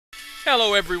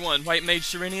Hello everyone, White Mage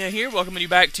Serenia here, welcoming you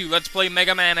back to Let's Play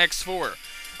Mega Man X4.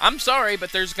 I'm sorry,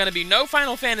 but there's going to be no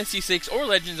Final Fantasy VI or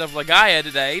Legends of Legaia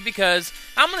today, because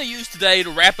I'm going to use today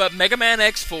to wrap up Mega Man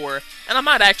X4, and I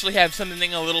might actually have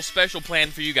something a little special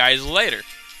planned for you guys later.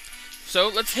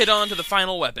 So, let's hit on to the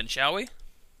final weapon, shall we?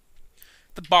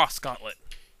 The Boss Gauntlet.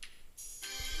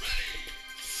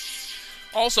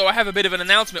 Also, I have a bit of an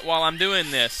announcement while I'm doing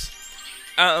this.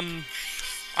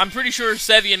 I'm pretty sure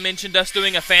Sevian mentioned us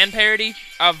doing a fan parody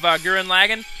of Gurren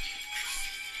Lagann.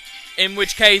 In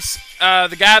which case,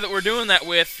 the guy that we're doing that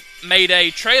with made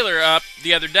a trailer up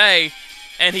the other day,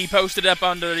 and he posted up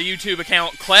onto the YouTube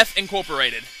account Clef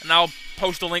Incorporated. And I'll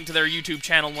post a link to their YouTube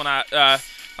channel when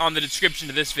on the description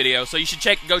to this video. So you should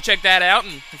go check that out,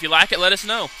 and if you like it, let us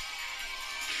know.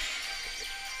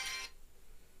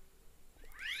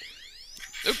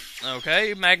 Oop,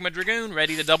 okay, Magma Dragoon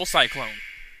ready to double Cyclone.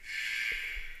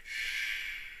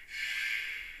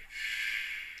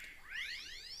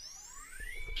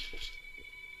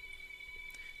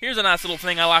 Here's a nice little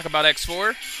thing I like about X4.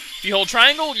 If you hold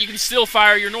triangle, you can still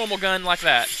fire your normal gun like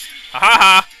that. Ha ha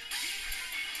ha!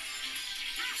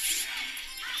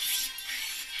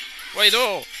 Wait,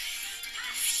 oh!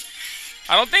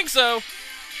 I don't think so!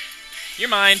 You're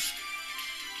mine.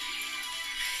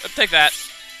 Take that.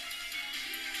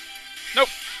 Nope.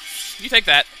 You take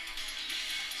that.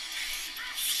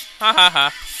 Ha ha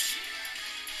ha.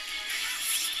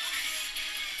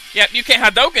 Yep, you can't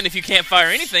Hadouken if you can't fire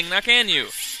anything, now can you?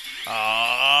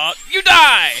 You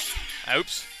die!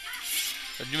 Oops.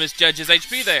 You misjudged his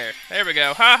HP there. There we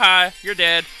go. Ha ha, you're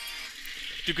dead.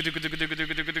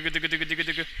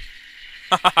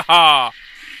 Ha ha ha.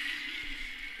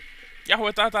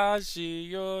 Yahweh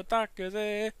yo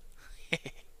takaze.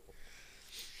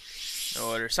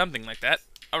 Or something like that.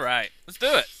 Alright, let's do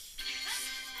it.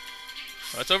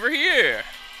 What's over here?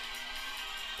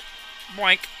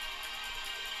 Boink.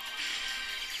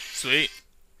 Sweet.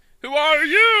 Who are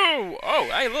you? Oh,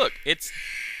 hey, look. It's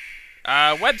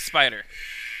Web Spider.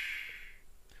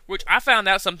 Which I found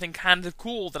out something kind of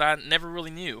cool that I never really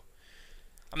knew.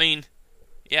 I mean,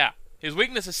 yeah. His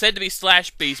weakness is said to be Slash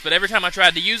Beast, but every time I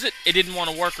tried to use it, it didn't want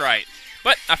to work right.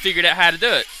 But I figured out how to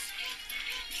do it.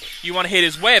 You want to hit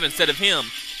his web instead of him.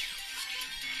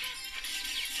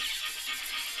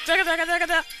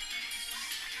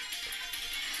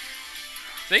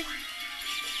 See?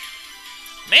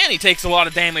 Man, he takes a lot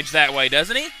of damage that way,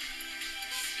 doesn't he?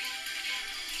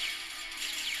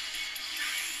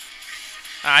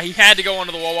 He had to go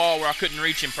onto the wall where I couldn't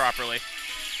reach him properly.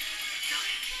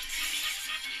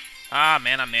 Ah,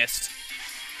 man, I missed.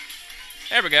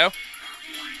 There we go.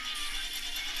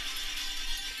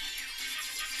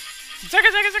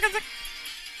 Second.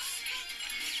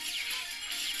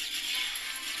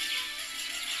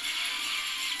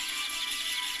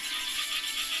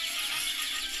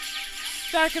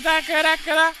 Oh,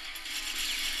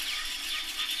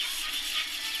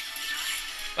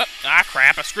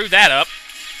 crap, I screwed that up.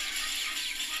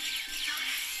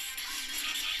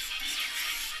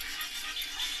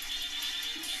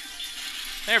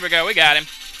 There we go, we got him.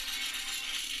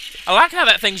 I like how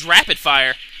that thing's rapid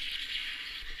fire.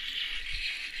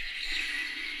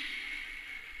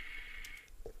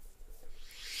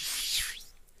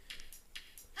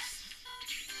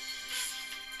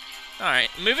 Alright,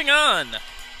 moving on.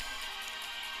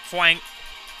 Flank.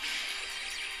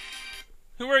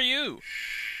 Who are you?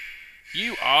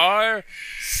 You are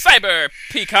Cyber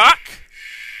Peacock.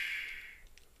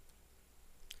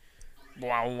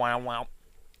 Wow, wow, wow.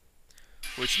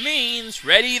 Which means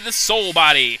ready the soul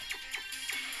body.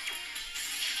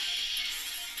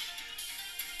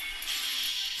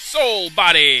 Soul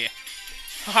body.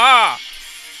 Haha.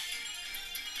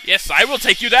 Yes, I will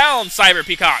take you down, Cyber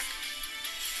Peacock.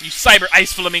 You cyber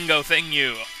ice flamingo thing,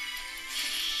 you.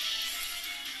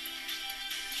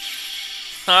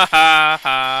 Ha ha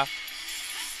ha.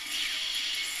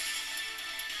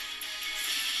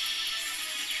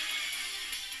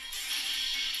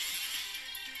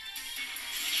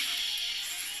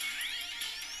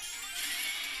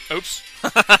 Oops.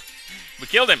 We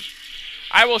killed him.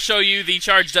 I will show you the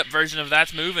charged up version of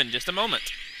that move in just a moment.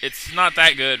 It's not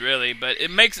that good, really, but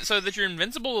it makes it so that you're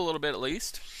invincible a little bit, at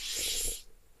least.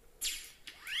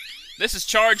 This is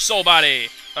Charged Soul Body.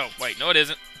 Oh, wait, no it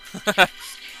isn't.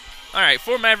 Alright,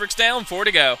 4 Mavericks down, 4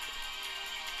 to go.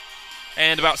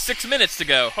 And about 6 minutes to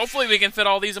go. Hopefully we can fit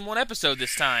all these in one episode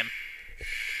this time.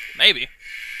 Maybe.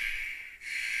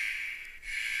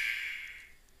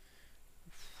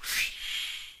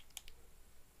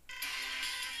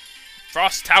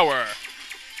 Frost Tower.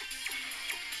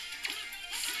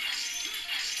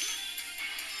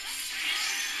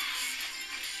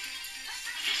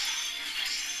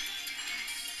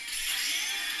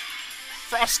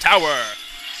 Frost Tower.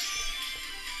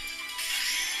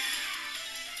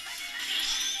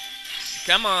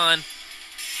 Come on.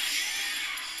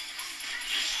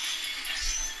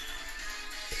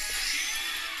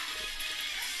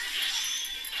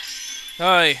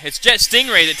 It's Jet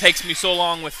Stingray that takes me so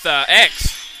long with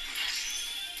X.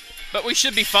 But we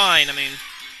should be fine, I mean.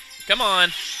 Come on.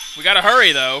 We gotta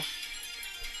hurry, though.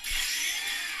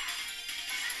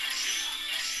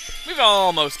 We've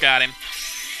almost got him.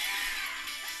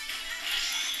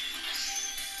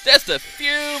 Just a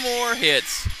few more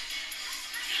hits.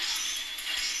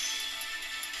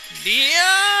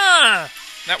 Yeah!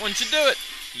 That one should do it.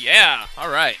 Yeah,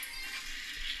 alright.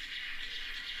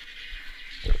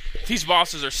 These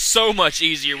bosses are so much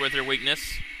easier with their weakness.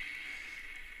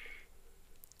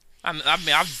 I mean,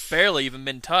 I've barely even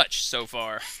been touched so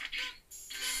far.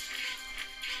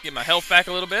 Get my health back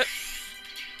a little bit.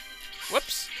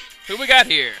 Whoops. Who we got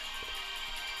here?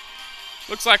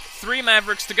 Looks like 3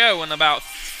 Mavericks to go and about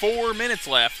 4 minutes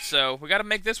left, so we gotta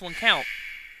make this one count.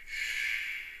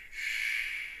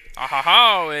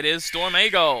 Ah-ha-ha, it is Storm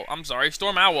Eagle. I'm sorry,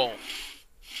 Storm Owl.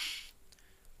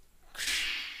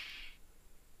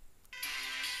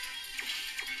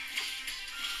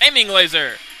 Aiming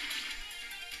laser.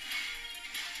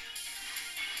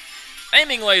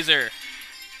 Aiming laser.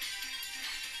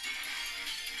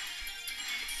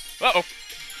 Uh-oh.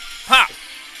 Ha!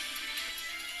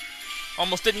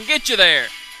 Almost didn't get you there.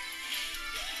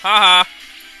 Ha-ha.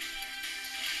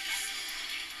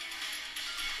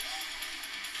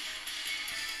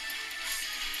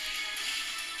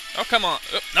 Oh, come on.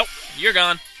 Oh, nope, you're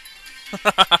gone.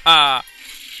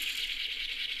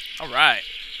 Alright.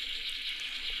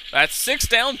 That's 6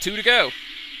 down, 2 to go.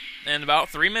 And about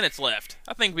 3 minutes left.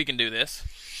 I think we can do this.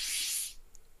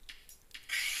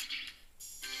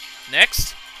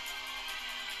 Next.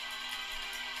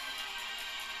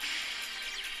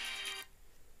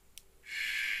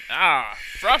 Ah,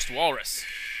 Frost Walrus.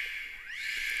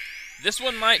 This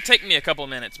one might take me a couple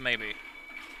minutes, maybe.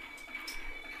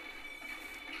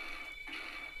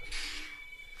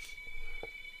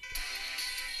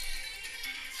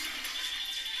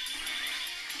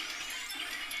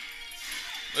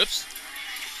 Oops.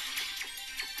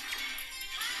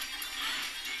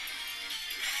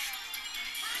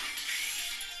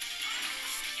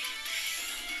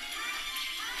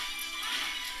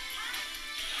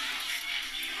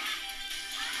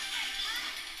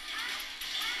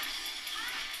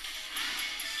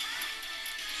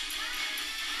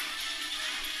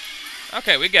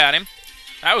 Okay, we got him.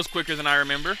 That was quicker than I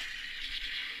remember.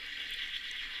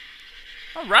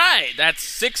 Alright, that's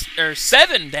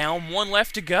 7 down, 1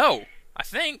 left to go. I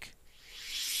think.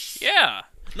 Yeah.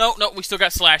 No, we still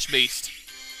got Slash Beast.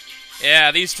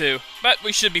 Yeah, these two. But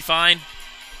we should be fine.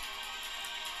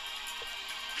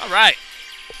 Alright.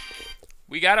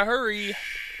 We gotta hurry.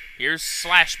 Here's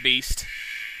Slash Beast.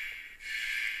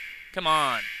 Come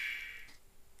on.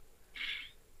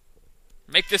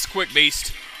 Make this quick,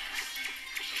 Beast.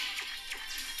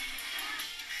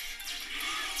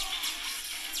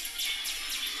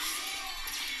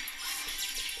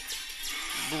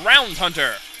 Ground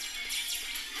Hunter.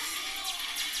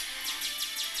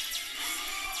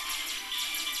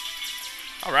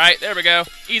 Alright, there we go.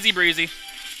 Easy breezy.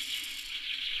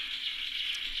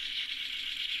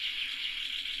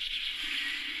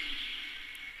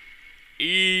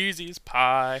 Easy as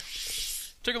pie.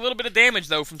 Took a little bit of damage,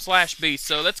 though, from Slash Beast,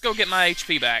 so let's go get my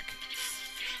HP back.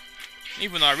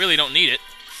 Even though I really don't need it.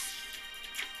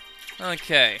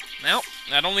 Okay. Now,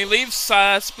 that only leaves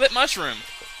Split Mushroom.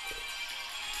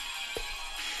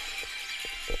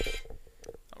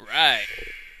 Alright.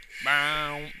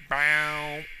 Bow,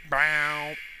 bow,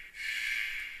 bow.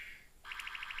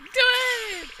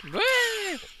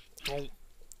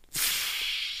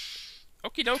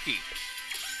 Okie dokie.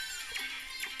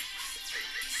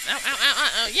 Ow, ow, ow, ow,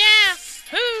 ow, yeah!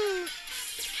 Hoo!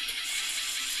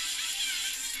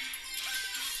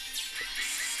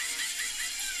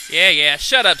 Yeah,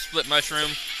 shut up, Split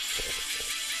Mushroom.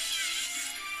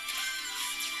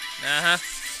 Uh-huh.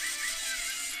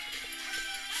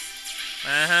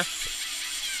 Uh-huh.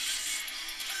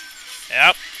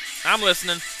 Yep, I'm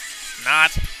listening.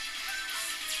 Not.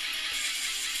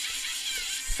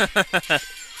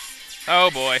 Oh,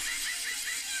 boy.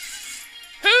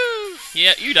 Whoo!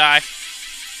 Yeah, you die.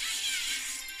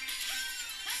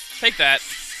 Take that.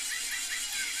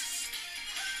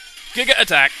 Giga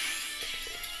attack.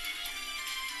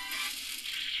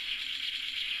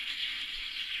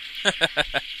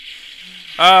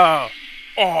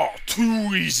 Oh,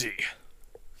 too easy.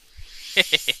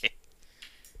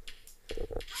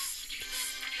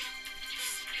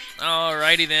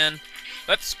 Alrighty then.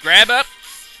 let's grab up,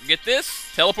 get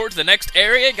this, teleport to the next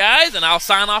area, guys, and I'll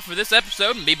sign off for this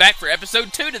episode and be back for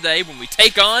episode 2 today when we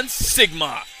take on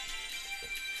Sigma.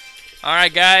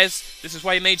 Alright, guys, this is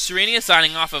Why You Made Serenia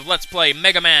signing off of Let's Play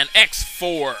Mega Man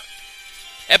X4.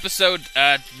 Episode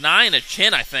 9 of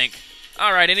 10, I think.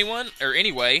 Alright,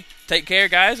 anyway, take care,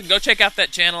 guys, and go check out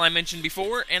that channel I mentioned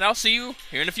before, and I'll see you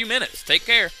here in a few minutes. Take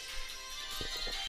care.